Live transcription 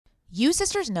You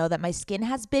sisters know that my skin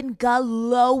has been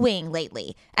glowing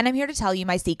lately, and I'm here to tell you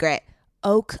my secret.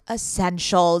 Oak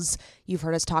Essentials. You've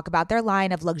heard us talk about their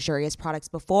line of luxurious products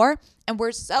before, and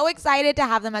we're so excited to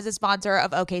have them as a sponsor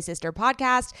of OK Sister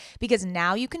Podcast because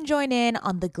now you can join in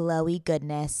on the glowy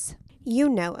goodness. You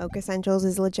know Oak Essentials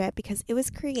is legit because it was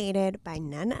created by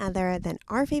none other than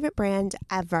our favorite brand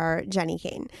ever, Jenny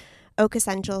Kane. Oak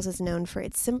Essentials is known for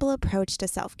its simple approach to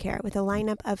self-care with a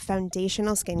lineup of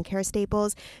foundational skincare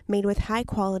staples made with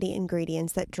high-quality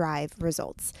ingredients that drive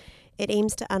results. It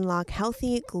aims to unlock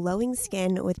healthy, glowing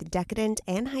skin with decadent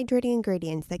and hydrating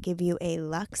ingredients that give you a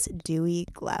luxe, dewy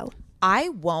glow. I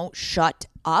won't shut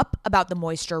up about the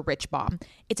Moisture Rich Balm.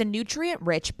 It's a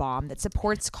nutrient-rich balm that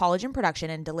supports collagen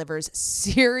production and delivers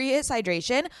serious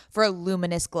hydration for a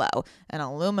luminous glow. And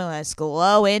a luminous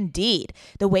glow indeed.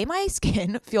 The way my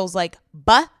skin feels like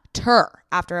butter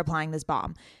after applying this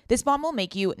balm. This balm will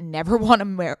make you never want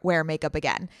to wear makeup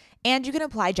again. And you can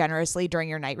apply generously during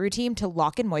your night routine to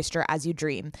lock in moisture as you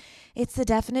dream. It's the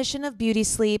definition of beauty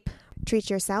sleep.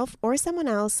 Treat yourself or someone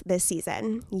else this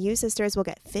season. You sisters will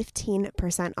get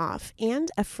 15% off and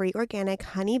a free organic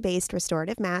honey-based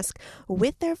restorative mask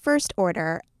with their first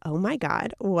order. Oh my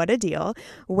God, what a deal.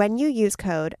 When you use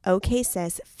code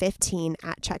OKSIS15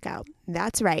 at checkout.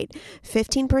 That's right,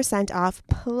 15% off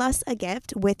plus a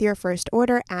gift with your first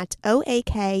order at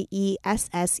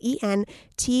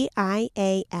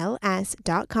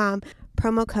OAKESSENTIALS.com.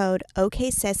 Promo code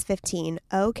OKSIS15,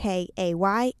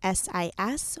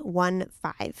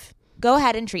 OKAYSIS15. Go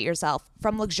ahead and treat yourself.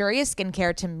 From luxurious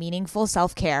skincare to meaningful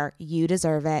self-care, you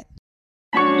deserve it.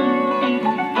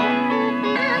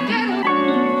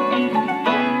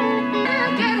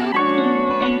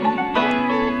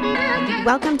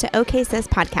 Welcome to OK Sis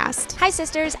Podcast. Hi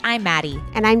sisters, I'm Maddie.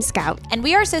 And I'm Scout. And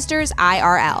we are sisters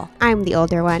IRL. I'm the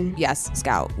older one. Yes,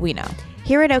 Scout, we know.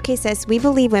 Here at OK Sis, we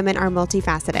believe women are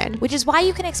multifaceted. Which is why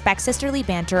you can expect sisterly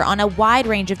banter on a wide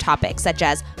range of topics such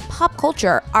as pop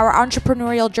culture, our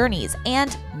entrepreneurial journeys,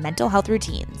 and mental health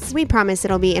routines. We promise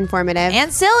it'll be informative.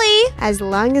 And silly. As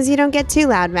long as you don't get too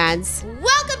loud, Mads.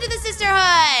 Welcome to the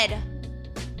sisterhood!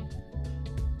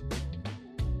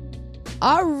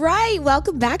 All right,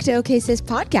 welcome back to OK Sis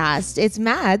Podcast. It's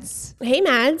Mads. Hey,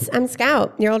 Mads. I'm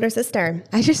Scout, your older sister.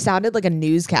 I just sounded like a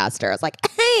newscaster. I was like,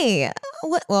 hey,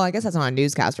 what? Well, I guess that's not a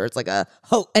newscaster. It's like an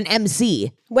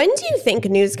MC. When do you think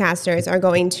newscasters are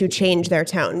going to change their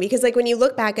tone? Because like when you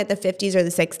look back at the 50s or the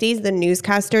 60s, the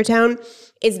newscaster tone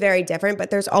is very different,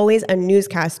 but there's always a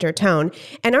newscaster tone.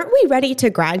 And aren't we ready to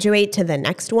graduate to the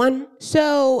next one?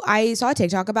 So I saw a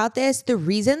TikTok about this. The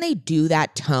reason they do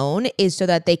that tone is so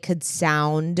that they could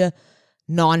sound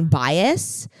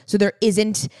non-bias. So there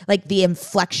isn't like the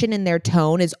inflection in their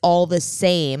tone is all the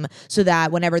same so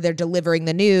that whenever they're delivering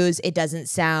the news, it doesn't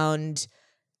sound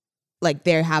like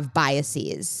they have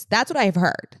biases. That's what I've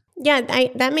heard. Yeah,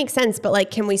 that makes sense. But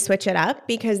like, can we switch it up?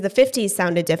 Because the 50s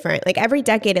sounded different. Like every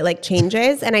decade it like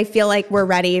changes. And I feel like we're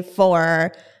ready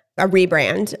for a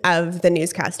rebrand of the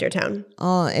newscaster tone.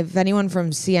 Oh, if anyone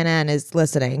from CNN is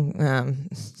listening,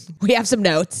 we have some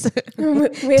notes. We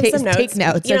have some notes. Take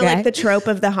notes, you know, okay? like the trope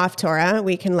of the Haftorah,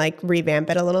 we can like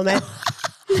revamp it a little bit.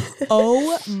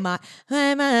 Oh my,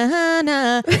 I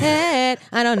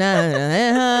don't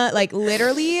know. Like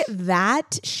literally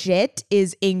that shit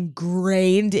is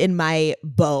ingrained in my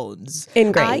bones.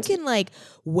 I can like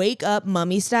wake up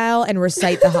mummy style and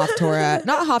recite the Haftorah.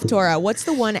 Not Haftorah. What's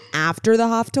the one after the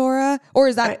Haftorah? Or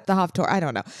is that the Haftorah? I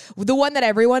don't know. The one that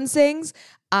everyone sings.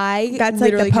 That's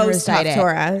like the post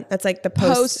Haftorah. That's like the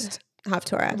post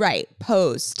Haftorah. Right.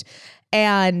 Post.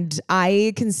 And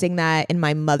I can sing that in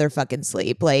my motherfucking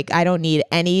sleep. Like, I don't need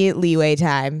any leeway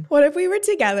time. What if we were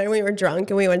together and we were drunk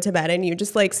and we went to bed and you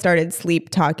just like started sleep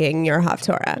talking your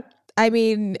Haftorah? I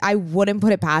mean, I wouldn't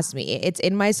put it past me. It's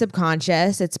in my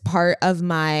subconscious. It's part of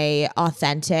my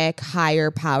authentic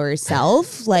higher power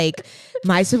self. Like,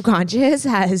 my subconscious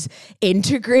has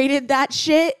integrated that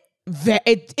shit.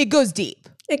 It goes deep.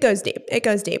 It goes deep. It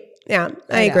goes deep. Yeah,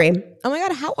 I agree. Oh my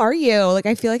God, how are you? Like,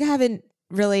 I feel like I haven't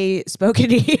really spoken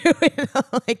to you in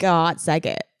like a hot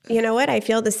second. You know what? I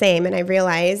feel the same. And I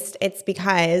realized it's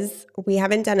because we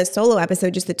haven't done a solo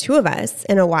episode, just the two of us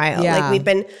in a while. Yeah. Like we've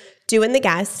been doing the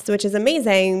guests, which is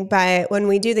amazing. But when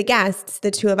we do the guests,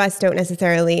 the two of us don't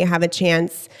necessarily have a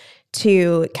chance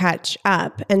to catch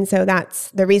up. And so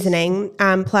that's the reasoning.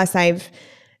 Plus I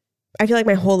feel like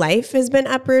my whole life has been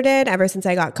uprooted ever since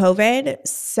I got COVID.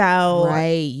 So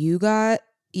right. You got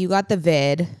the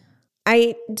vid.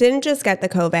 I didn't just get the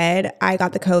COVID. I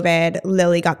got the COVID,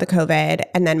 Lily got the COVID,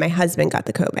 and then my husband got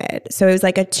the COVID. So it was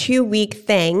like a 2-week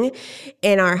thing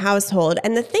in our household.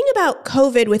 And the thing about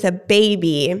COVID with a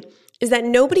baby is that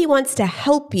nobody wants to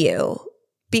help you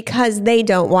because they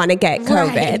don't want to get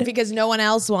COVID. Right, because no one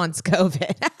else wants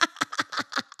COVID.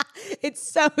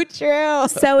 It's so true.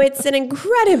 So it's an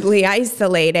incredibly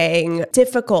isolating,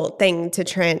 difficult thing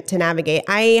to navigate.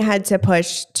 I had to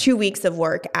push 2 weeks of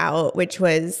work out, which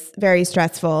was very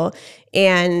stressful.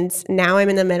 And now I'm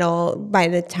in the middle, by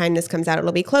the time this comes out,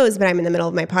 it'll be closed, but I'm in the middle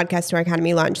of my Podcast Store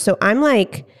Academy launch. So I'm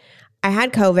like, I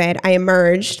had COVID. I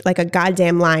emerged like a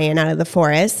goddamn lion out of the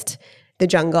forest, the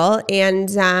jungle,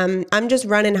 and I'm just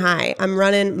running high. I'm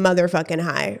running motherfucking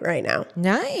high right now.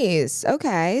 Nice.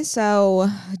 Okay. So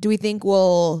do we think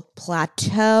we'll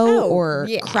plateau or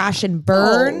crash and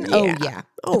burn?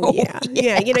 Oh, yeah.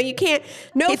 Yeah. You know, you can't,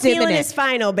 it's feeling imminent. Is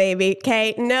final, baby.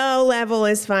 Okay. No level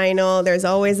is final. There's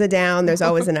always a down. There's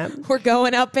always an up. We're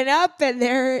going up and up, and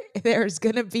there's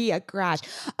going to be a crash.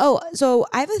 Oh, so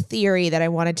I have a theory that I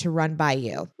wanted to run by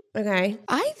you. Okay.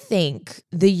 I think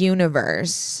the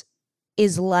universe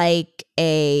is like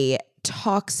a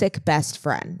toxic best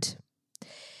friend.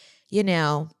 You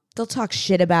know, they'll talk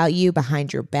shit about you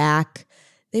behind your back.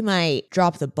 They might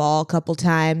drop the ball a couple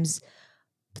times,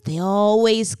 but they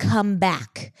always come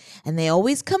back. And they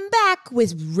always come back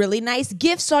with really nice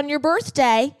gifts on your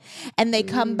birthday. And they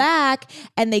come back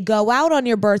and they go out on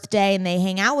your birthday and they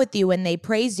hang out with you and they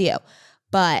praise you.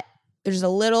 But there's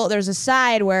a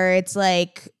side where it's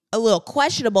like a little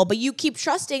questionable, but you keep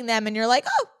trusting them and you're like,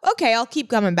 oh, okay, I'll keep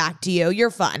coming back to you. You're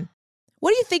fun.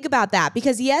 What do you think about that?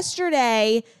 Because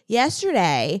yesterday,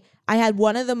 I had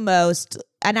one of the most,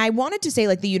 and I wanted to say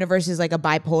like the universe is like a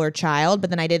bipolar child, but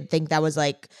then I didn't think that was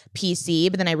like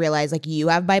PC, but then I realized like you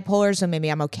have bipolar, so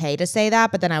maybe I'm okay to say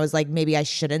that. But then I was like, maybe I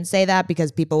shouldn't say that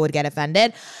because people would get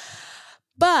offended.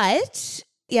 But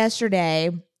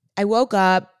yesterday, I woke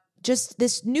up just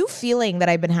this new feeling that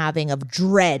I've been having of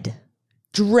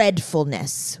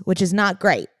dreadfulness, which is not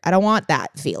great. I don't want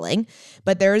that feeling,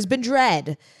 but there has been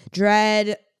dread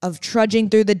of trudging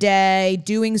through the day,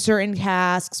 doing certain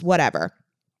tasks, whatever.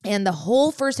 And the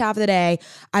whole first half of the day,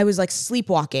 I was like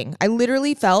sleepwalking. I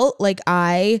literally felt like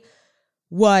it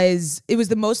was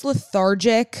the most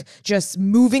lethargic, just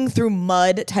moving through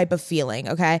mud type of feeling.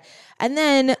 Okay. And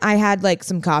then I had like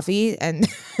some coffee and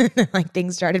like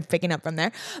things started picking up from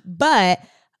there. But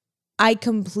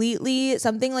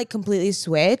something completely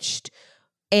switched,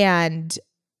 and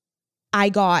I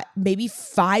got maybe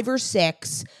 5 or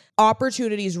 6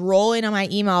 opportunities rolling on my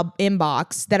email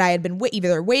inbox that I had been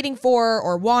either waiting for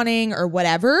or wanting or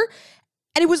whatever.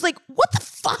 And it was like, what the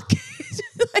fuck?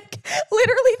 Like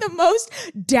literally the most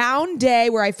down day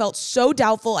where I felt so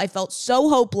doubtful. I felt so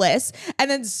hopeless.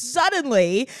 And then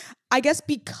suddenly, I guess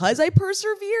because I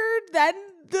persevered, then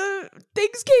the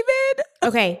things came in.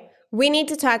 Okay. We need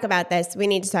to talk about this.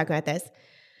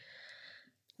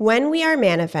 When we are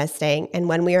manifesting and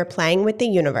when we are playing with the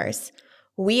universe,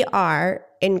 we are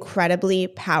incredibly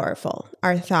powerful.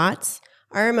 Our thoughts,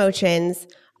 our emotions,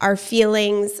 our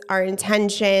feelings, our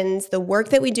intentions, the work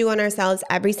that we do on ourselves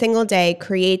every single day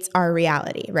creates our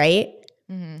reality, right?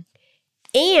 Mm-hmm.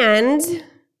 And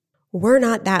we're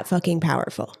not that fucking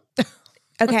powerful.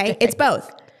 Okay? It's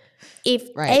both. If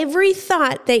every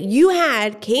thought that you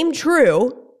had came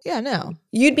true,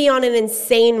 you'd be on an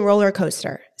insane roller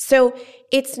coaster. So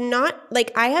it's not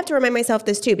like, I have to remind myself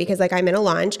this too, because like I'm in a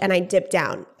launch and I dipped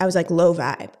down. I was like low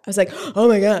vibe. I was like, oh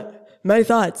my God, my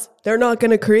thoughts, they're not going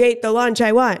to create the launch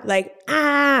I want. Like,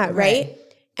 right?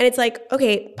 And it's like,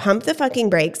 okay, pump the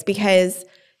fucking brakes, because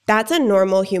that's a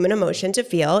normal human emotion to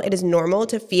feel. It is normal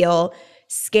to feel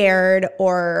scared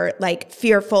or like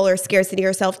fearful or scarcity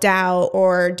or self-doubt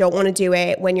or don't want to do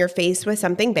it when you're faced with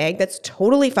something big. That's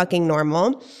totally fucking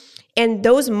normal. And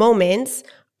those moments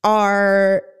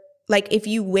are like, if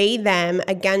you weigh them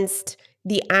against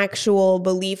the actual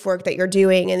belief work that you're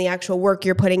doing and the actual work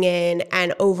you're putting in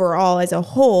and overall as a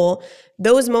whole,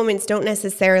 those moments don't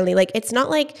necessarily, like, it's not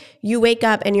like you wake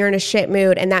up and you're in a shit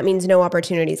mood and that means no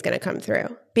opportunity is going to come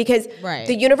through, because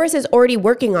the universe is already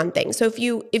working on things. So if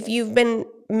you've been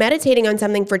meditating on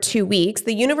something for 2 weeks,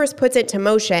 the universe puts it to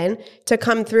motion to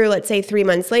come through, let's say 3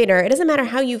 months later. It doesn't matter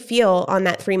how you feel on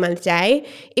that 3-month day.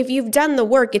 If you've done the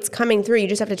work, it's coming through. You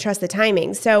just have to trust the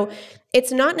timing. So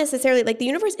it's not necessarily like the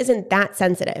universe isn't that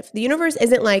sensitive. The universe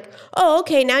isn't like, oh,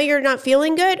 okay, now you're not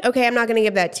feeling good. Okay, I'm not going to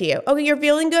give that to you. Okay, you're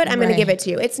feeling good. I'm going to give it to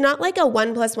you. It's not like a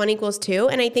 1 + 1 = 2.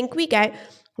 And I think we get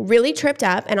really tripped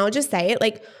up, and I'll just say it,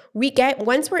 like,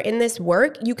 once we're in this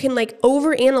work, you can like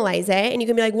overanalyze it, and you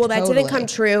can be like, well, that didn't come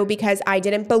true because I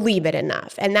didn't believe it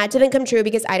enough. And that didn't come true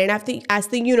because I didn't have to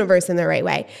ask the universe in the right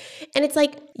way. And it's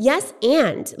like, yes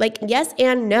and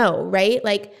no, right?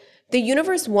 Like, The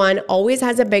universe, one, always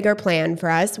has a bigger plan for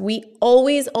us. We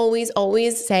always, always,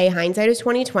 always say hindsight is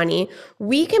 2020.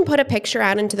 We can put a picture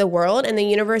out into the world and the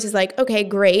universe is like, okay,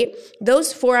 great.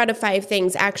 Those 4 out of 5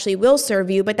 things actually will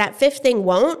serve you, but that 5th thing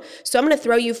won't. So I'm going to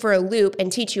throw you for a loop and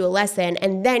teach you a lesson,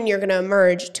 and then you're going to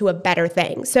emerge to a better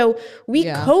thing. So we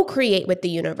co-create with the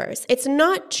universe. It's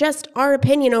not just our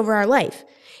opinion over our life.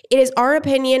 It is our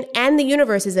opinion and the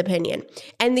universe's opinion.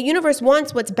 And the universe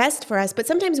wants what's best for us, but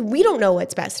sometimes we don't know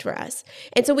what's best for us.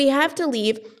 And so we have to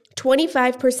leave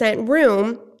 25%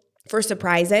 room for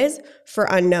surprises, for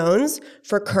unknowns,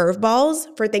 for curveballs,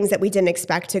 for things that we didn't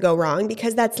expect to go wrong,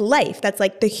 because that's life. That's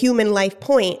like the human life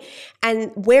point.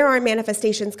 And where our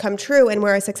manifestations come true and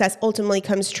where our success ultimately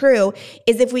comes true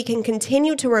is if we can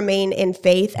continue to remain in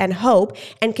faith and hope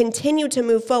and continue to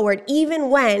move forward, even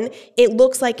when it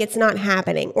looks like it's not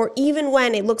happening, or even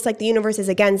when it looks like the universe is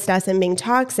against us and being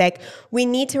toxic. We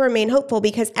need to remain hopeful,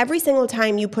 because every single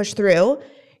time you push through,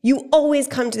 you always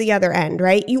come to the other end,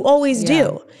 right? You always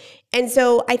do. And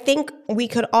so I think we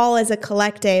could all as a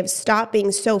collective stop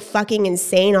being so fucking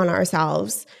insane on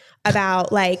ourselves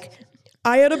about like,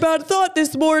 I had a bad thought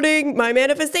this morning, my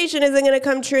manifestation isn't going to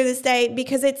come true this day,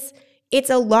 because it's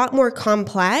a lot more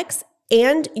complex,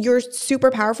 and you're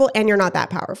super powerful and you're not that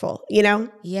powerful, you know?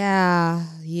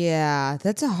 Yeah.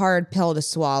 That's a hard pill to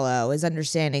swallow, is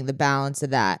understanding the balance of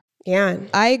that. Yeah.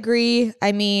 I agree.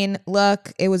 I mean,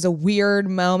 look, it was a weird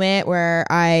moment where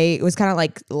I was kind of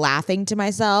like laughing to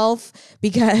myself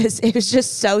because it was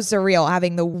just so surreal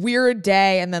having the weird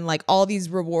day and then like all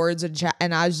these rewards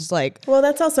and I was just like, well,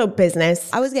 that's also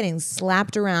business. I was getting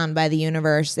slapped around by the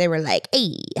universe. They were like,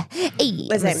 hey,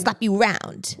 listen, slap you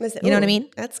around. Listen, you know what I mean?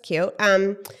 That's cute.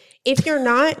 If you're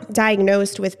not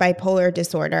diagnosed with bipolar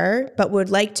disorder, but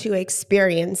would like to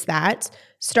experience that,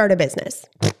 start a business.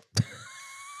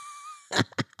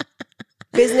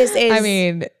 Business is, I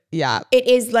mean, yeah. It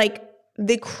is like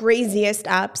the craziest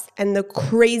ups and the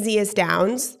craziest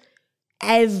downs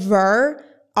ever,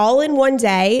 all in one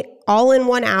day, all in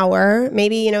 1 hour.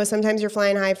 Maybe, you know, sometimes you're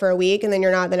flying high for a week and then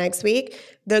you're not the next week.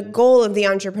 The goal of the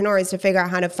entrepreneur is to figure out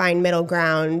how to find middle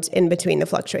ground in between the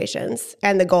fluctuations,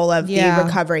 and the goal of the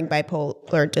recovering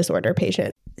bipolar disorder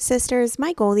patient. Sisters,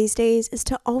 my goal these days is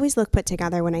to always look put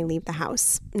together when I leave the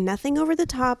house. Nothing over the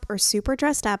top or super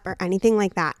dressed up or anything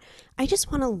like that. I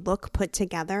just want to look put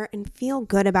together and feel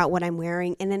good about what I'm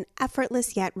wearing in an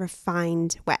effortless yet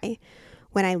refined way.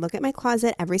 When I look at my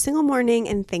closet every single morning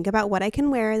and think about what I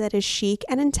can wear that is chic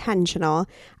and intentional,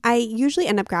 I usually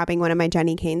end up grabbing one of my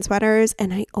Jenny Kane sweaters,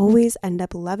 and I always end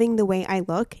up loving the way I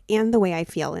look and the way I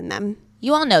feel in them.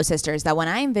 You all know, sisters, that when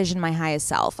I envision my highest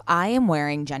self, I am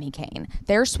wearing Jenny Kane.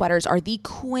 Their sweaters are the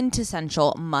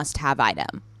quintessential must-have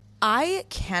item. I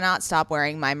cannot stop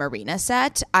wearing my Marina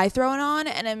set. I throw it on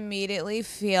and immediately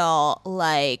feel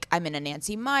like I'm in a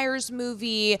Nancy Meyers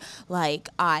movie, like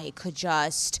I could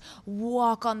just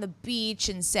walk on the beach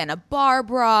in Santa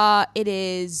Barbara. It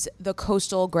is the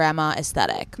coastal grandma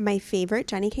aesthetic. My favorite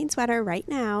Jenny Kane sweater right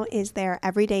now is their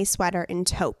everyday sweater in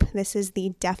taupe. This is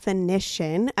the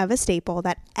definition of a staple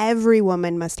that every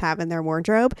woman must have in their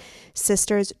wardrobe.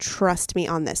 Sisters, trust me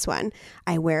on this one.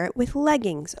 I wear it with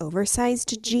leggings,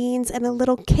 oversized jeans, and a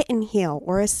little kitten heel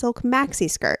or a silk maxi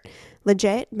skirt.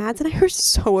 Legit, Mads and I are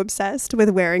so obsessed with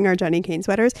wearing our Jenny Kane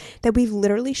sweaters that we've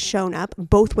literally shown up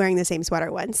both wearing the same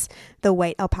sweater once. The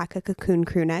white alpaca cocoon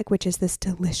crew neck, which is this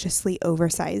deliciously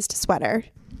oversized sweater.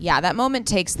 Yeah, that moment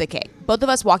takes the cake. Both of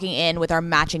us walking in with our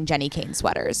matching Jenny Kane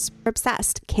sweaters. We're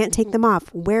obsessed. Can't take them off.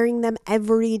 Wearing them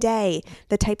every day.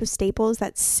 The type of staples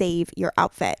that save your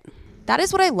outfit. That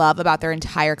is what I love about their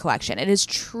entire collection. It is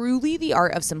truly the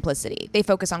art of simplicity. They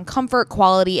focus on comfort,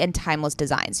 quality, and timeless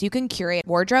designs. You can curate a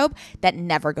wardrobe that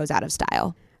never goes out of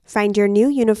style. Find your new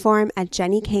uniform at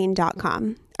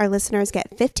jennykane.com. Our listeners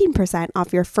get 15%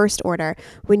 off your first order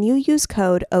when you use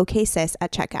code OKSIS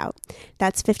at checkout.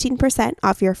 That's 15%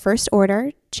 off your first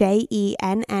order,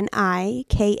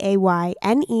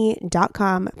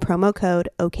 JENNIKAYNE.com, promo code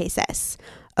OKSIS.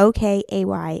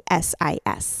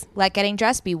 OKAYSIS. Let getting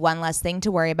dressed be one less thing to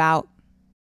worry about.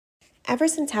 Ever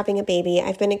since having a baby,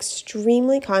 I've been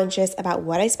extremely conscious about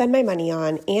what I spend my money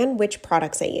on and which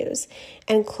products I use.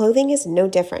 And clothing is no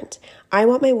different. I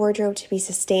want my wardrobe to be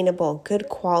sustainable, good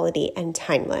quality, and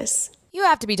timeless. You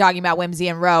have to be talking about Whimsy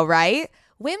and Row, right?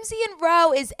 Whimsy and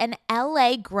Row is an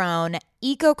LA-grown,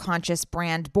 eco-conscious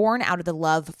brand born out of the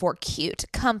love for cute,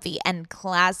 comfy, and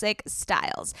classic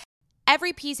styles.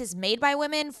 Every piece is made by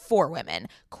women for women.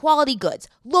 Quality goods,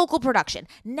 local production,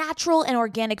 natural and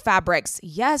organic fabrics.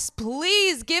 Yes,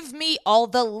 please give me all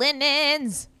the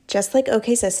linens. Just like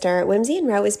OK Sister, Whimsy and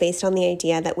Row is based on the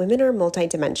idea that women are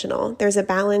multidimensional. There's a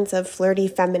balance of flirty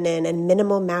feminine and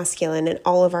minimal masculine in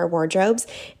all of our wardrobes,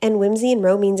 and Whimsy and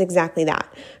Row means exactly that.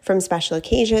 From special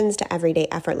occasions to everyday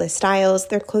effortless styles,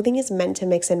 their clothing is meant to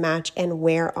mix and match and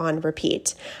wear on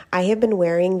repeat. I have been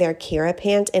wearing their Kira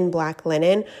pant in black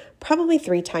linen probably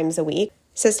 3 times a week.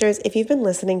 Sisters, if you've been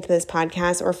listening to this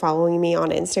podcast or following me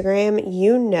on Instagram,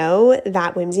 you know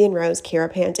that Whimsy and Row's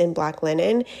Kira pant in black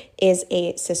linen is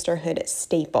a sisterhood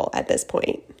staple at this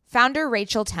point. Founder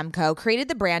Rachel Temko created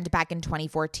the brand back in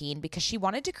 2014 because she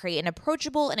wanted to create an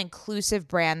approachable and inclusive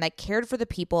brand that cared for the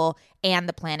people and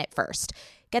the planet first.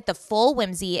 Get the full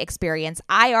Whimsy experience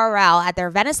IRL at their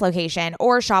Venice location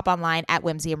or shop online at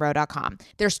whimsyandrow.com.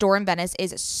 Their store in Venice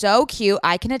is so cute,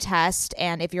 I can attest,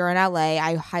 and if you're in LA,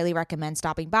 I highly recommend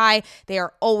stopping by. They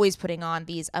are always putting on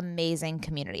these amazing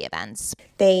community events.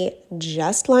 They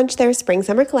just launched their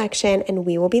spring-summer collection, and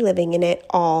we will be living in it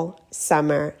all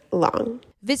summer long.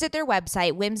 Visit their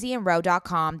website,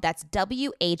 whimsyandrow.com. That's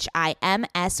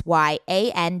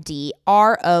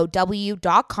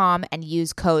WHIMSYANDROW.com and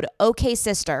use code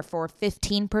OKSister for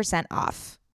 15%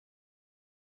 off.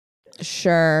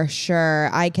 Sure.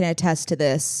 I can attest to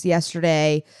this.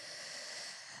 Yesterday,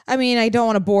 I mean, I don't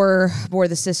want to bore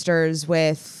the sisters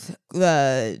with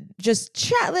the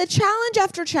challenge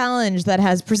after challenge that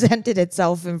has presented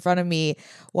itself in front of me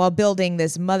while building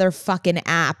this motherfucking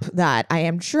app that I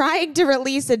am trying to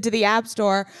release into the App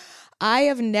Store. I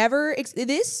have never,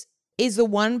 this is the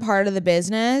one part of the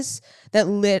business that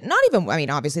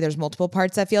obviously there's multiple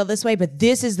parts that feel this way, but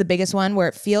this is the biggest one where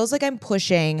it feels like I'm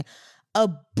pushing a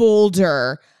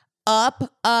boulder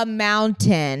up a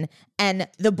mountain and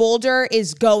the boulder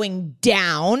is going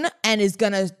down and is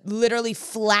going to literally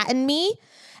flatten me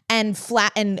and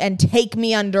take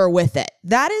me under with it.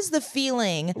 That is the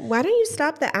feeling. Why don't you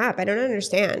stop the app? I don't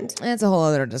understand. It's a whole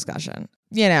other discussion.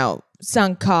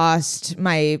 Sunk cost,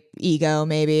 my ego,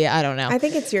 maybe. I don't know. I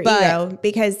think it's your ego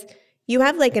because you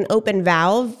have like an open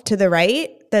valve to the right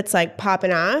that's like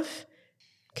popping off.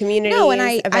 Community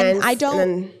events. And I don't.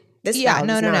 And then this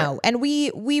no. And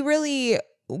we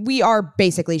are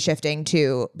basically shifting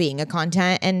to being a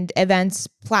content and events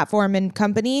platform and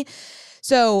company.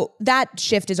 So that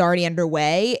shift is already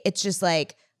underway. It's just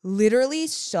like literally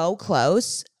so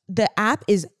close. The app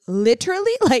is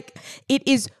literally like it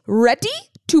is ready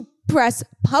to press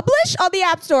publish on the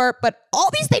App Store, but all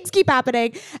these things keep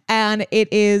happening and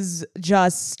it is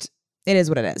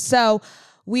what it is. So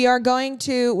we're going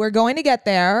to get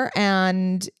there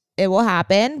and it will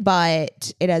happen,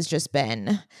 but it has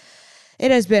been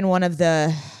one of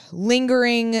the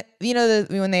lingering,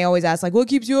 when they always ask like, what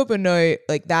keeps you up at night?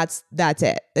 Like that's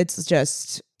it.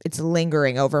 It's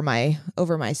lingering over my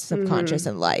subconscious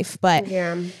in life, but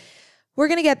yeah. We're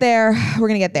going to get there.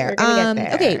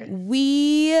 Okay.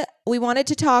 We wanted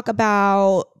to talk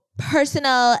about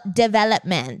personal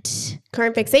development.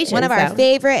 Current fixations. One of our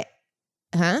favorite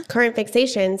current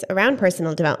fixations around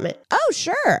personal development. Oh,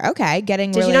 sure. Okay.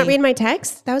 Did you not read my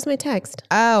text? That was my text.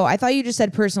 Oh, I thought you just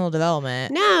said personal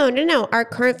development. No. Our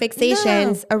current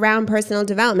fixations around personal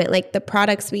development, like the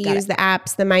products we use, the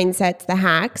apps, the mindsets, the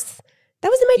hacks. That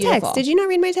was in my text. Did you not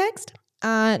read my text?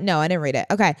 No, I didn't read it.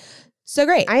 Okay. So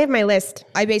great. I have my list.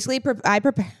 I basically I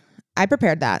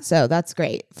prepared that. So that's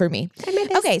great for me.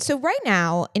 Okay. So right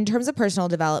now, in terms of personal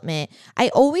development, I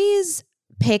always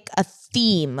pick a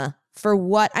theme for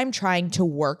what I'm trying to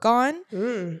work on.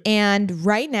 And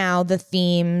right now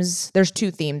there's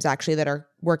 2 themes actually that are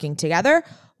working together.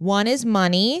 One is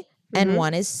money and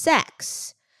one is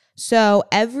sex. So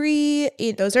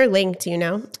those are linked,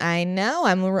 I know.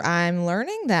 I'm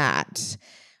learning that,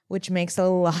 which makes a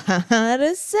lot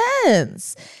of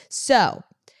sense. So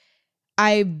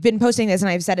I've been posting this and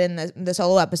I've said it in the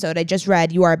solo episode. I just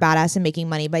read You Are a Badass and Making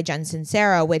Money by Jen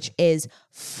Sincero, which is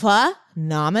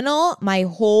phenomenal. My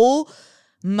whole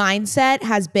mindset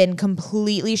has been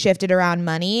completely shifted around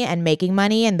money and making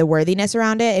money and the worthiness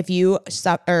around it. If you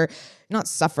not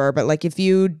suffer, but like if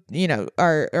you,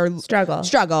 are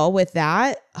struggle with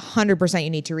that, 100% you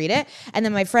need to read it. And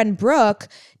then my friend Brooke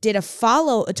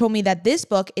told me that this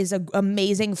book is an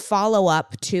amazing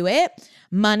follow-up to it,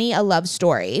 Money, A Love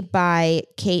Story by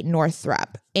Kate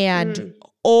Northrup. And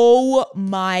oh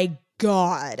my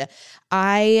God,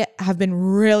 I have been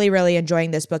really, really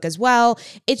enjoying this book as well.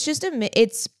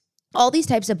 It's all these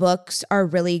types of books are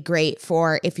really great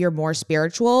for if you're more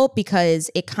spiritual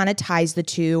because it kind of ties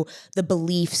the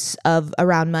beliefs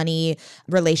around money,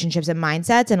 relationships and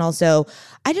mindsets. And also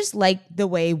I just like the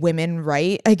way women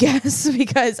write, I guess,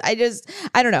 because I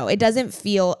don't know. It doesn't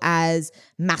feel as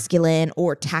masculine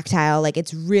or tactile. Like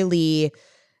it's really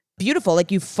beautiful.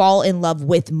 Like you fall in love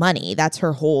with money. That's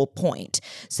her whole point.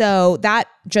 So that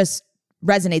just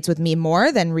resonates with me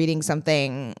more than reading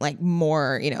something like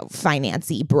more,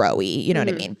 financy bro-y, you know what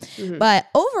I mean? But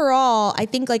overall, I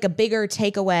think like a bigger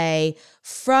takeaway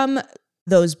from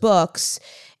those books,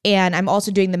 and I'm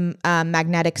also doing the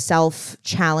magnetic self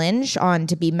challenge on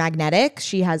To Be Magnetic.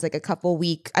 She has like a couple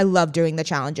I love doing the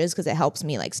challenges because it helps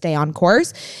me like stay on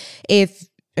course. If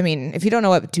you don't know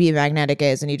what To Be Magnetic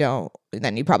is and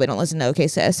then you probably don't listen to OK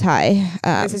Sis. Hi.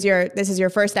 This is your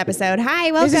first episode.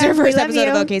 Hi, welcome. This is your first episode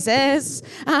of OK Sis.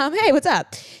 Hey, what's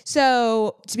up?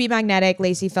 So To Be Magnetic,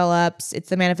 Lacey Phillips, it's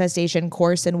the manifestation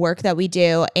course and work that we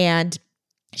do. And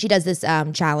she does this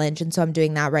challenge. And so I'm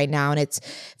doing that right now and it's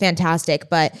fantastic.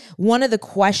 But one of the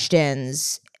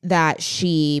questions that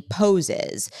she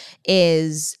poses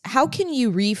is, how can you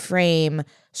reframe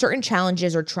certain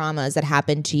challenges or traumas that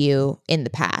happened to you in the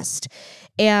past?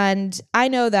 And I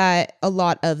know that a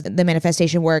lot of the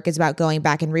manifestation work is about going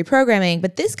back and reprogramming,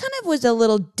 but this kind of was a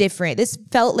little different. This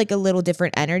felt like a little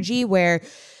different energy where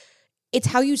it's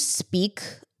how you speak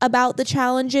about the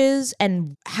challenges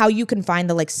and how you can find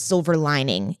the like silver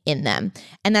lining in them.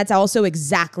 And that's also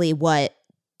exactly what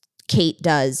Kate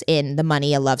does in The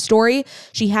Money, a Love Story.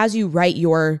 She has you write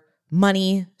your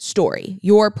money story,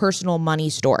 your personal money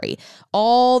story,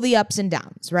 all the ups and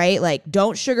downs, right? Like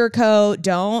don't sugarcoat,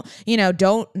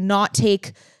 don't not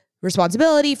take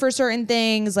responsibility for certain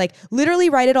things, like literally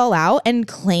write it all out and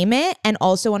claim it, and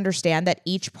also understand that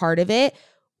each part of it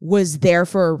was there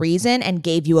for a reason and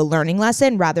gave you a learning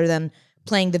lesson rather than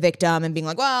playing the victim and being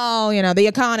like, well, the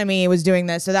economy was doing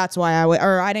this, so that's why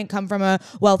I didn't come from a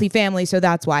wealthy family, so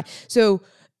that's why. So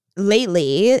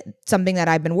lately, something that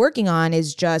I've been working on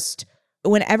is just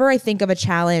whenever I think of a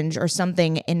challenge or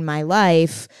something in my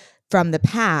life from the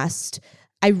past,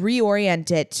 I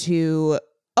reorient it to,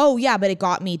 oh yeah, but it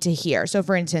got me to here. So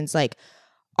for instance, like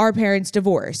our parents'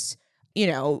 divorce,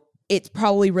 it's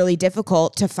probably really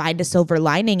difficult to find a silver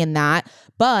lining in that,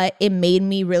 but it made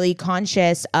me really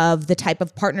conscious of the type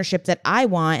of partnership that I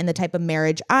want and the type of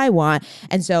marriage I want.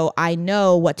 And so I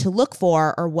know what to look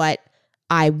for or what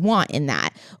I want in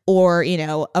that. Or,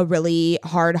 a really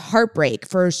hard heartbreak.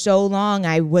 For so long,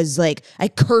 I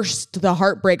cursed the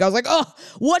heartbreak. I was like, oh,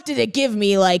 what did it give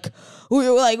me?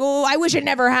 Oh, I wish it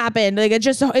never happened. Like it's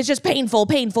just painful.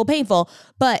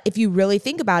 But if you really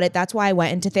think about it, that's why I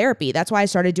went into therapy. That's why I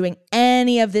started doing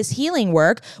any of this healing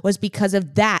work, was because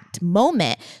of that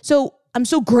moment. So I'm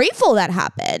so grateful that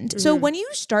happened. So when you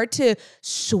start to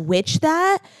switch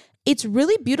that, it's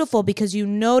really beautiful because you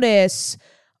notice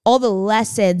all the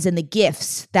lessons and the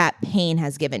gifts that pain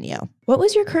has given you. What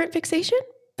was your current fixation?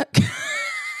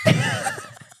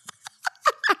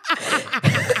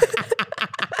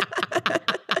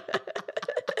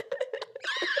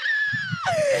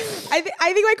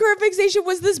 I think my current fixation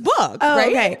was this book,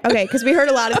 right? Okay, because we heard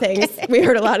a lot of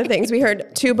things. We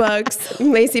heard 2 books,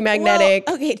 Lacey Magnetic.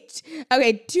 Well,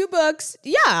 okay, 2 books.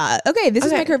 Yeah, okay, this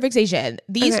is my current fixation.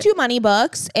 These 2 money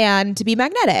books and To Be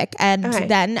Magnetic. And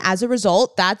then as a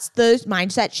result, that's the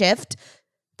mindset shift.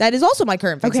 That is also my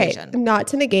current fixation. Okay, not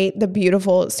to negate the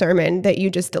beautiful sermon that you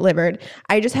just delivered.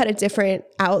 I just had a different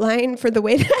outline for the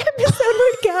way that episode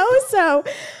would go. So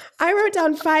I wrote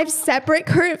down 5 separate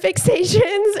current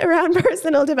fixations around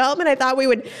personal development. I thought we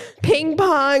would ping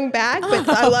pong back, but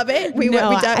I love it. We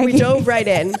dove right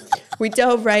in. We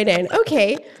dove right in.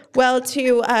 Okay. Well,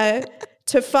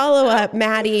 to follow up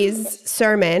Maddie's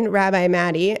sermon, Rabbi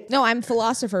Maddie. No, I'm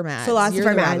Philosopher Mads.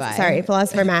 Philosopher Mads. Sorry,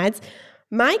 Philosopher Mads.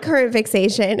 My current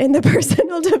fixation in the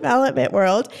personal development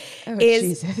world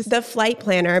is The Flight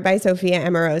Planner by Sophia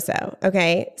Amoroso.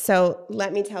 Okay, so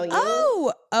let me tell you.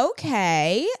 Oh,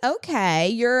 okay.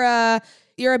 You're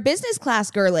a business class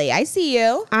girly. I see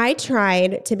you. I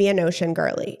tried to be a Notion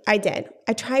girly. I did.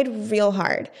 I tried real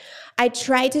hard. I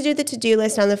tried to do the to-do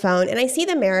list on the phone, and I see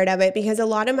the merit of it because a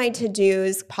lot of my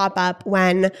to-dos pop up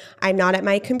when I'm not at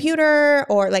my computer,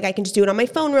 or like I can just do it on my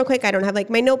phone real quick. I don't have like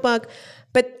my notebook,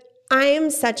 but I am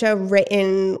such a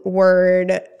written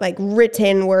word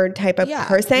type of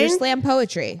person. You're slam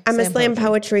poetry. I'm a slam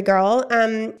poetry girl.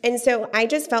 And so I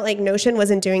just felt like Notion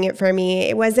wasn't doing it for me.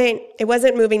 It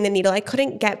wasn't moving the needle. I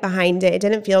couldn't get behind it. It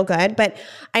didn't feel good. But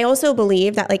I also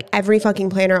believe that like every fucking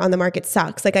planner on the market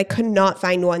sucks. Like I could not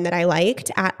find one that I liked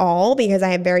at all because I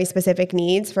have very specific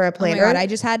needs for a planner. Oh my God, I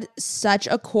just had such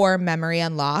a core memory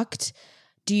unlocked.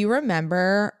 Do you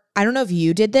remember, I don't know if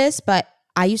you did this, but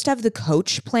I used to have the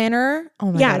Coach planner.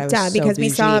 Oh my God, I was so because we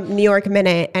bougie. saw New York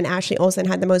Minute and Ashley Olsen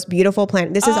had the most beautiful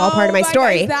planner. This is all part of my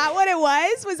story. God, is that what it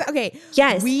was? Okay.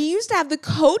 Yes. We used to have the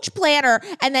Coach planner,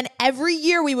 and then every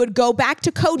year we would go back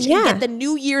to Coach and get the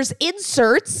New Year's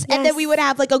inserts, and then we would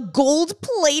have like a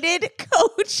gold-plated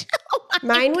Coach.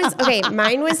 Mine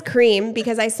was cream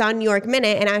because I saw New York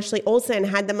Minute and Ashley Olsen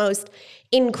had the most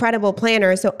incredible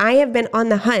planner. So I have been on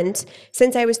the hunt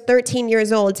since I was 13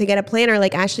 years old to get a planner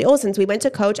like Ashley Olsen's. We went to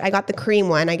Coach. I got the cream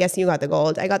one. I guess you got the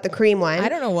gold. I got the cream one. I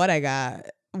don't know what I got.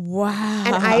 Wow.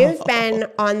 And I have been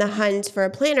on the hunt for a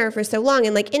planner for so long.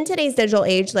 And like in today's digital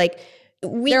age, like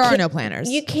there are no planners.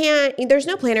 There's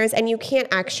no planners, and you can't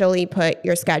actually put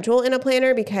your schedule in a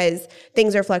planner because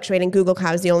things are fluctuating. Google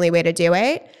Cloud is the only way to do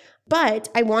it. But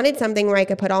I wanted something where I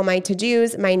could put all my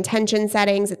to-dos, my intention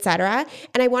settings, etc.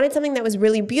 And I wanted something that was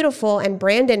really beautiful and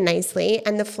branded nicely.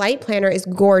 And the flight planner is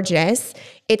gorgeous.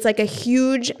 It's like a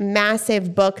huge,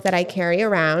 massive book that I carry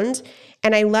around.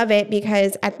 And I love it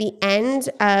because at the end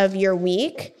of your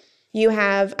week, you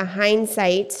have a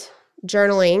hindsight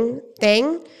journaling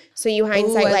thing. So you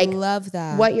hindsight I love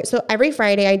that. So every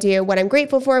Friday I do what I'm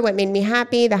grateful for, what made me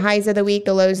happy, the highs of the week,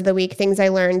 the lows of the week, things I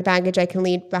learned, baggage I can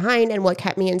leave behind, and what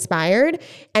kept me inspired.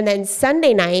 And then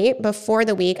Sunday night before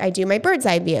the week, I do my bird's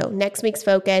eye view. Next week's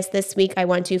focus. This week I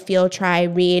want to feel, try,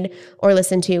 read, or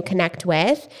listen to, connect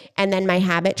with. And then my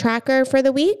habit tracker for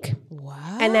the week.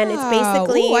 Wow. And then it's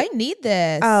basically, I need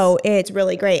this. Oh, it's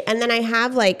really great. And then I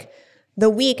have like the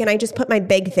week and I just put my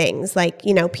big things like,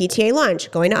 PTA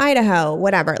lunch, going to Idaho,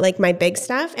 whatever, like my big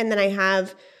stuff. And then I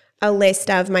have a list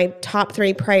of my top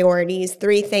 3 priorities,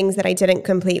 3 things that I didn't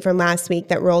complete from last week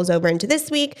that rolls over into this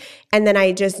week. And then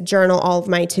I just journal all of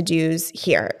my to-dos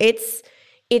here. It's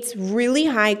really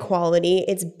high quality.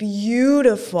 It's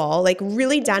beautiful, like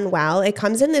really done well. It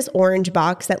comes in this orange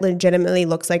box that legitimately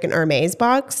looks like an Hermes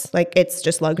box. Like it's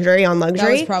just luxury on luxury.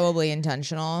 That was probably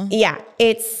intentional. Yeah,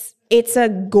 it's a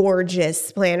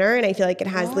gorgeous planner, and I feel like it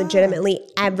has legitimately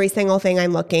every single thing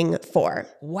I'm looking for.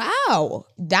 Wow,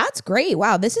 that's great.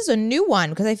 Wow, this is a new one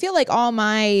because I feel like all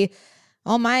my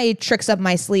tricks up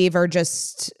my sleeve are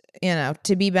just,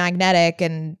 to be magnetic,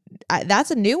 and that's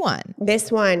a new one.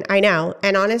 This one, I know.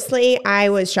 And honestly, I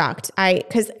was shocked.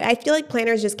 Because I feel like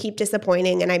planners just keep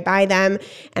disappointing, and I buy them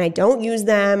and I don't use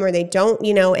them, or they don't,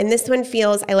 and this one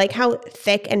feels, I like how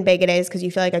thick and big it is because you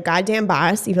feel like a goddamn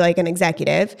boss. You feel like an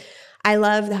executive. I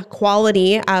love the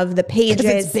quality of the pages.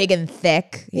 It's big and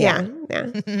thick. Yeah.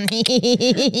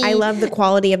 I love the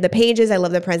quality of the pages. I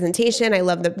love the presentation. I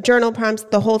love the journal prompts.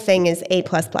 The whole thing is A++.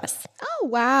 Oh,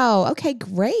 wow. Okay,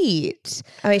 great.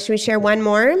 Okay, should we share one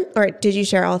more? Or did you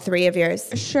share all 3 of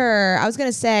yours? Sure. I was going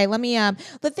to say, let me,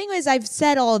 the thing is, I've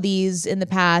said all these in the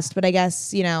past, but I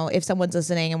guess, if someone's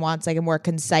listening and wants like a more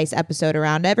concise episode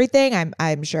around everything,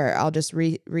 I'm sure I'll just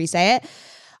re-say it.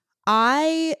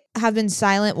 I have been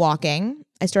silent walking.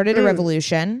 I started a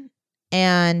revolution,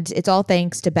 and it's all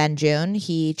thanks to Ben June.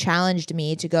 He challenged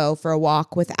me to go for a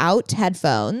walk without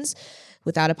headphones,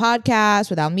 without a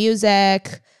podcast, without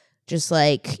music, just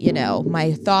like,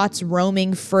 my thoughts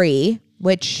roaming free,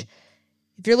 which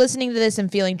if you're listening to this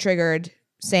and feeling triggered,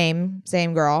 same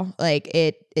girl. Like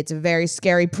it's a very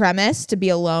scary premise to be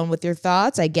alone with your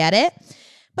thoughts. I get it.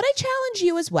 But I challenge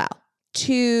you as well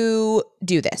to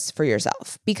do this for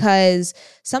yourself, because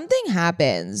something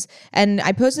happens. And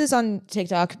I posted this on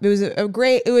TikTok.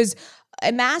 It was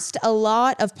amassed a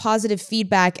lot of positive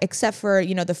feedback, except for,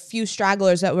 the few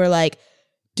stragglers that were like,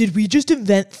 did we just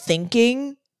invent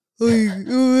thinking?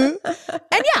 And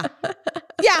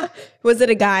yeah. Was it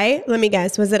a guy? Let me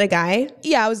guess. Was it a guy?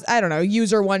 Yeah, it was, I don't know,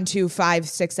 user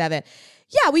 12567.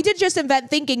 Yeah, we did just invent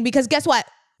thinking because guess what?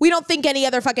 We don't think any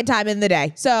other fucking time in the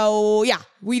day. So yeah,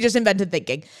 we just invented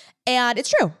thinking. And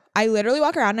it's true. I literally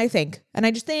walk around and I think. And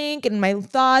I just think, and my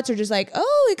thoughts are just like,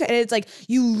 it's like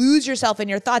you lose yourself in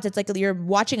your thoughts. It's like you're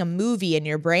watching a movie in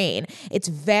your brain. It's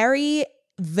very,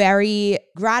 very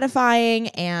gratifying.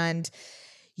 And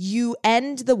you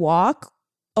end the walk.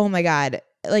 Oh my God.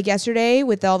 Like yesterday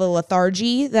with all the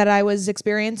lethargy that I was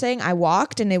experiencing, I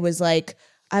walked and it was like,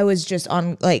 I was just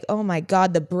on like, oh my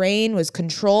God, the brain was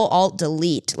Control Alt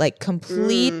Delete, like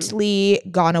completely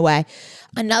gone away.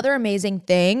 Another amazing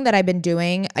thing that I've been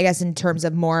doing, I guess in terms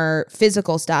of more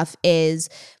physical stuff, is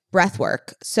breath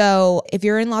work. So if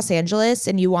you're in Los Angeles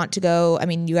and you want to go, I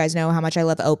mean, you guys know how much I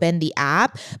love Open, the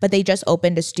app, but they just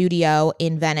opened a studio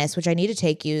in Venice, which I need to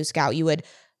take you, Scout. You would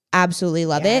absolutely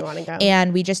love it. I want to go.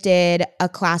 And we just did a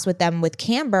class with them with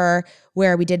Camber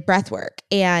where we did breath work.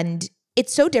 And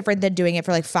it's so different than doing it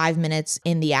for like 5 minutes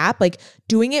in the app. Like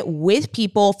doing it with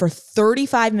people for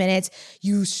 35 minutes,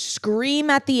 you scream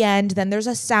at the end, then there's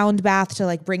a sound bath to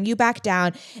like bring you back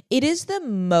down. It is the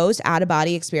most out of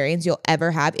body experience you'll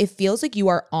ever have. It feels like you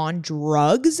are on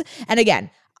drugs. And again,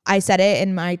 I said it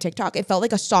in my TikTok. It felt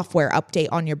like a software update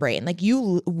on your brain. Like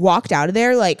you walked out of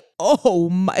there like, oh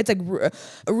my, it's like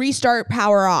restart,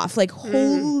 power off. Like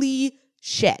holy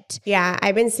shit. Yeah,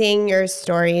 I've been seeing your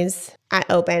stories at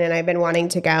Open and I've been wanting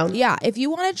to go. Yeah, if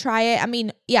you want to try it, I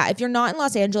mean, yeah, if you're not in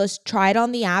Los Angeles, try it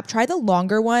on the app. Try the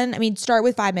longer one. I mean, start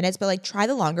with 5 minutes, but like try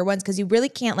the longer ones because you really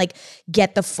can't like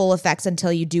get the full effects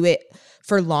until you do it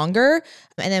for longer.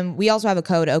 And then we also have a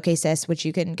code OKSIS, which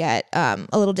you can get a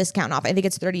little discount off. I think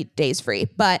it's 30 days free.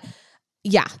 But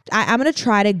yeah, I'm going to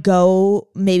try to go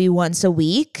maybe once a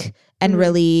week and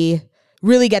really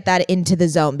get that into the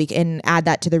zone and add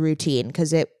that to the routine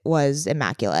because it was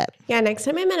immaculate. Yeah, next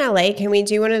time I'm in LA, can we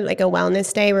do one of like a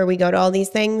wellness day where we go to all these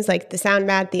things like the sound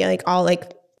bath, the like all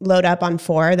like load up on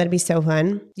 4? That'd be so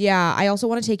fun. Yeah, I also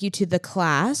want to take you to the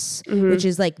class, which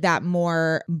is like that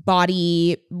more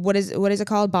body. What is it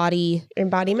called? Body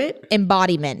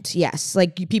embodiment. Yes,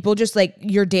 like people just like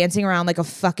you're dancing around like a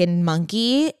fucking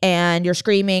monkey, and you're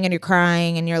screaming and you're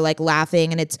crying and you're like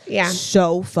laughing, and it's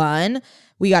so fun.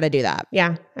 We got to do that.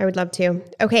 Yeah, I would love to.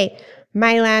 Okay.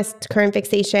 My last current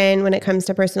fixation when it comes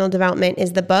to personal development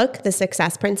is the book, The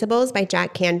Success Principles by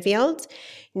Jack Canfield.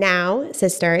 Now,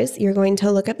 sisters, you're going to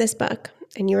look up this book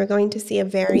and you are going to see a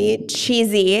very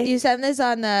cheesy. You sent this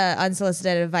on the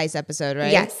unsolicited advice episode,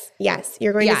 right? Yes.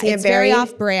 You're going to see it's very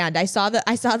off brand. I saw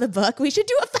the book. We should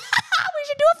do a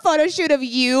photo shoot of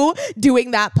you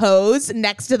doing that pose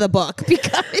next to the book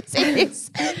because it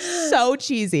is so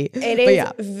cheesy. It is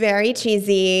very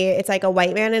cheesy. It's like a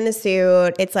white man in a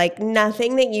suit. It's like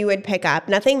nothing that you would pick up.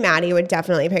 Nothing Maddie would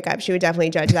definitely pick up. She would definitely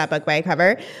judge that book by a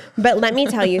cover. But let me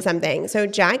tell you something. So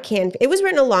it was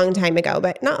written a long time ago,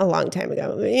 but not a long time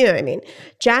ago. You know what I mean?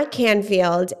 Jack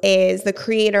Canfield is the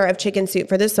creator of Chicken Soup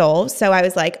for the Soul. So I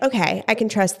was like, okay, I can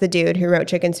trust the dude who wrote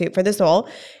Chicken Soup for the Soul.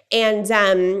 And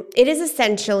it is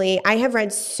essentially, I have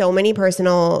read so many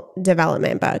personal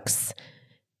development books.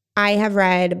 I have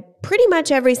read pretty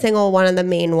much every single one of the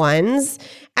main ones.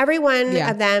 Every one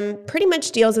of them pretty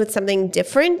much deals with something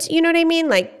different. You know what I mean?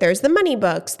 Like there's the money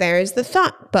books, there's the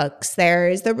thought books,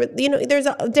 there's there's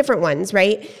different ones,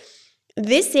 right?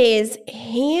 This is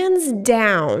hands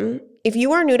down, if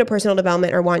you are new to personal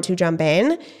development or want to jump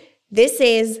in, this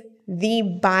is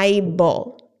the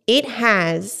Bible. It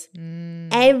has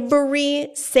every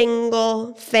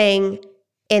single thing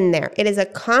in there. It is a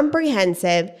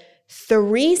comprehensive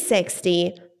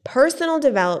 360 personal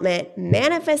development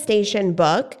manifestation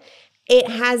book. It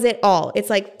has it all. It's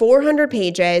like 400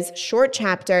 pages, short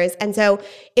chapters. And so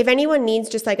if anyone needs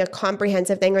just like a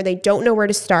comprehensive thing or they don't know where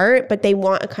to start, but they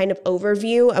want a kind of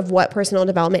overview of what personal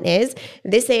development is,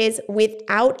 this is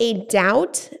without a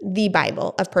doubt the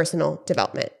Bible of personal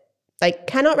development. Like,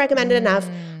 cannot recommend it enough.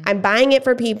 I'm buying it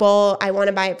for people. I want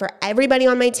to buy it for everybody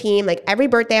on my team. Like, every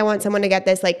birthday, I want someone to get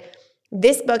this. Like,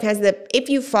 this book has if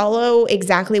you follow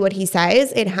exactly what he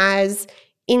says, it has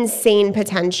insane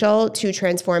potential to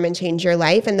transform and change your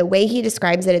life. And the way he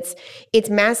describes it, it's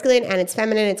masculine and it's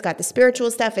feminine. It's got the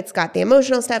spiritual stuff. It's got the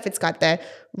emotional stuff. It's got the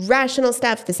rational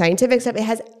stuff, the scientific stuff. It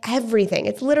has everything.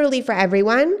 It's literally for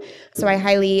everyone. So I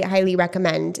highly, highly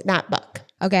recommend that book.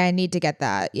 Okay, I need to get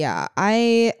that. Yeah,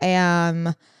 I'm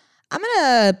in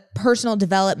a personal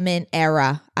development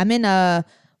era. I'm in a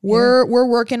we're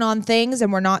working on things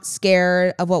and we're not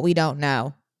scared of what we don't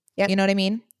know. Yep. You know what I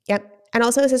mean? Yep. And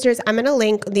also, sisters, I'm going to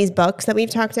link these books that we've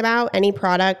talked about, any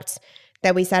product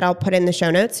that we said I'll put in the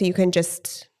show notes so you can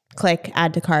just click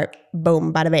add to cart.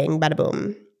 Boom, bada bing, bada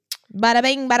boom. Bada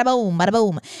bing, bada boom, bada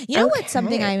boom. You know what's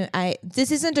something I this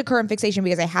isn't a current fixation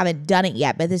because I haven't done it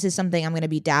yet, but this is something I'm going to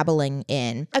be dabbling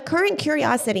in. A current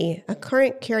curiosity. Ooh,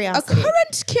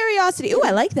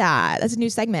 I like that. That's a new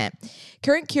segment.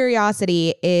 Current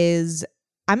curiosity is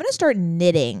I'm going to start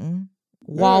knitting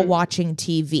while watching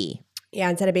TV. Yeah,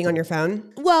 instead of being on your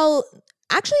phone. Well,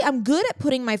 actually, I'm good at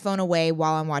putting my phone away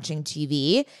while I'm watching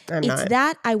TV. I'm not. It's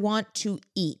that I want to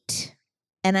eat.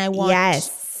 And I want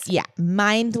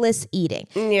mindless eating.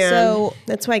 Yeah. So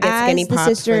that's why I get skinny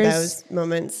pop for those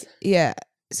moments. Yeah.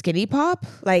 Skinny pop?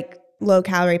 Like low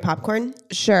calorie popcorn?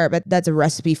 Sure, but that's a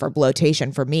recipe for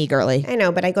bloatation for me, girly. I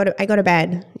know, but I go to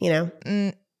bed, you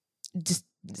know. Just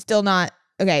still not.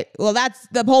 Okay. Well, that's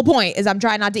the whole point is I'm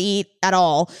trying not to eat at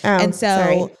all. Oh, and so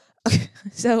sorry.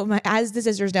 So as the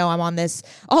sisters know, I'm on this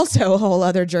also a whole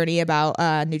other journey about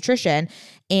nutrition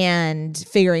and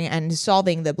figuring and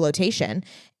solving the bloatation.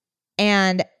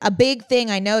 And a big thing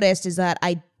I noticed is that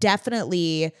I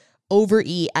definitely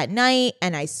overeat at night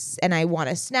and I want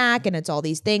a snack and it's all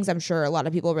these things. I'm sure a lot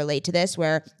of people relate to this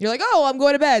where you're like, oh, I'm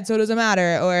going to bed, so it doesn't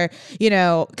matter. Or,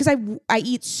 because I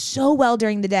eat so well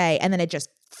during the day and then it just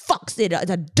fucks it.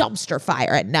 It's a dumpster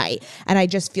fire at night. And I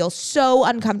just feel so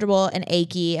uncomfortable and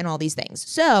achy and all these things.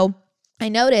 So I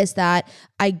noticed that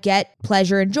I get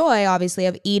pleasure and joy, obviously,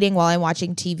 of eating while I'm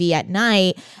watching TV at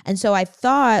night. And so I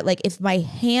thought, like, if my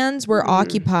hands were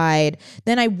occupied,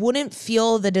 then I wouldn't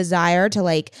feel the desire to,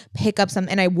 like, pick up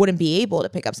something, and I wouldn't be able to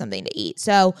pick up something to eat.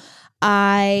 So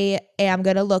I am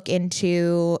going to look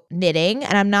into knitting,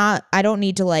 and I don't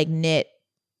need to, like, knit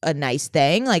a nice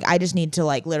thing. Like, I just need to,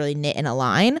 like, literally knit in a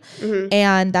line.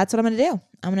 And that's what I'm going to do.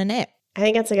 I'm going to knit. I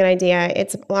think that's a good idea.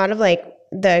 It's a lot of, like,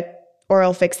 the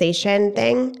oral fixation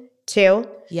thing too.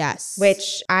 Yes.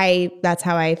 Which that's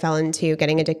how I fell into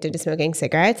getting addicted to smoking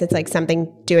cigarettes. It's like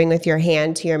something doing with your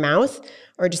hand to your mouth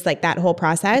or just like that whole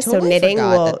process. I totally so knitting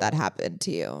forgot that happened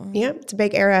to you. Yeah, it's a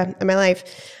big era in my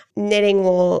life. Knitting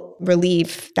will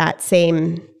relieve that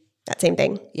same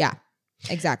thing. Yeah,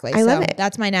 exactly. I love it.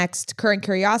 That's my next current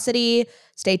curiosity.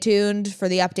 Stay tuned for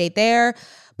the update there.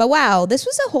 But wow, this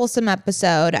was a wholesome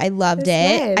episode. I loved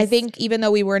it. Was. I think even though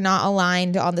we were not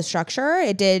aligned on the structure,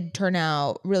 it did turn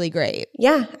out really great.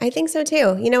 Yeah, I think so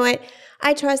too. You know what?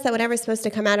 I trust that whatever's supposed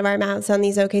to come out of our mouths on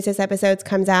these OK Sis episodes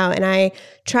comes out. And I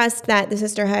trust that the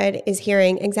sisterhood is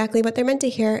hearing exactly what they're meant to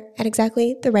hear at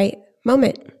exactly the right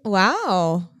moment.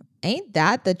 Wow. Ain't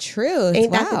that the truth?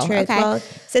 Ain't that the truth? Okay. Well,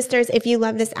 sisters, if you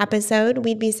love this episode,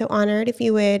 we'd be so honored if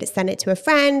you would send it to a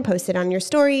friend, post it on your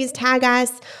stories, tag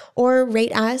us, or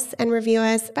rate us and review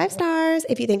us 5 stars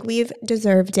if you think we've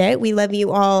deserved it. We love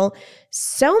you all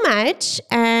so much,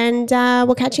 and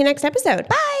we'll catch you next episode.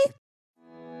 Bye.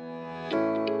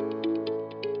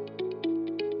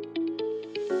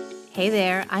 Hey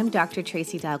there, I'm Dr.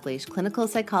 Tracy Dalgleish, clinical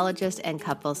psychologist and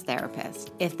couples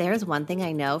therapist. If there's one thing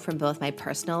I know from both my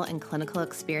personal and clinical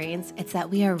experience, it's that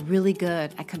we are really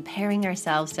good at comparing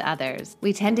ourselves to others.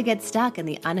 We tend to get stuck in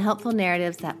the unhelpful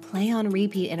narratives that play on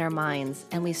repeat in our minds,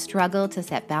 and we struggle to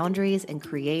set boundaries and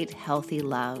create healthy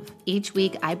love. Each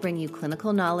week, I bring you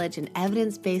clinical knowledge and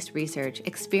evidence-based research,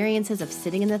 experiences of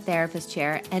sitting in the therapist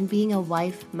chair, and being a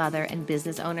wife, mother, and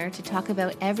business owner to talk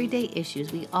about everyday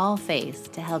issues we all face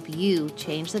to help you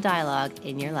change the dialogue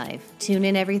in your life. Tune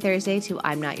in every Thursday to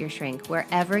I'm Not Your Shrink,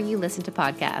 wherever you listen to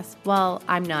podcasts. While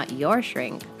I'm not your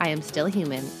shrink, I am still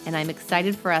human, and I'm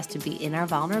excited for us to be in our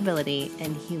vulnerability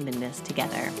and humanness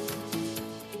together.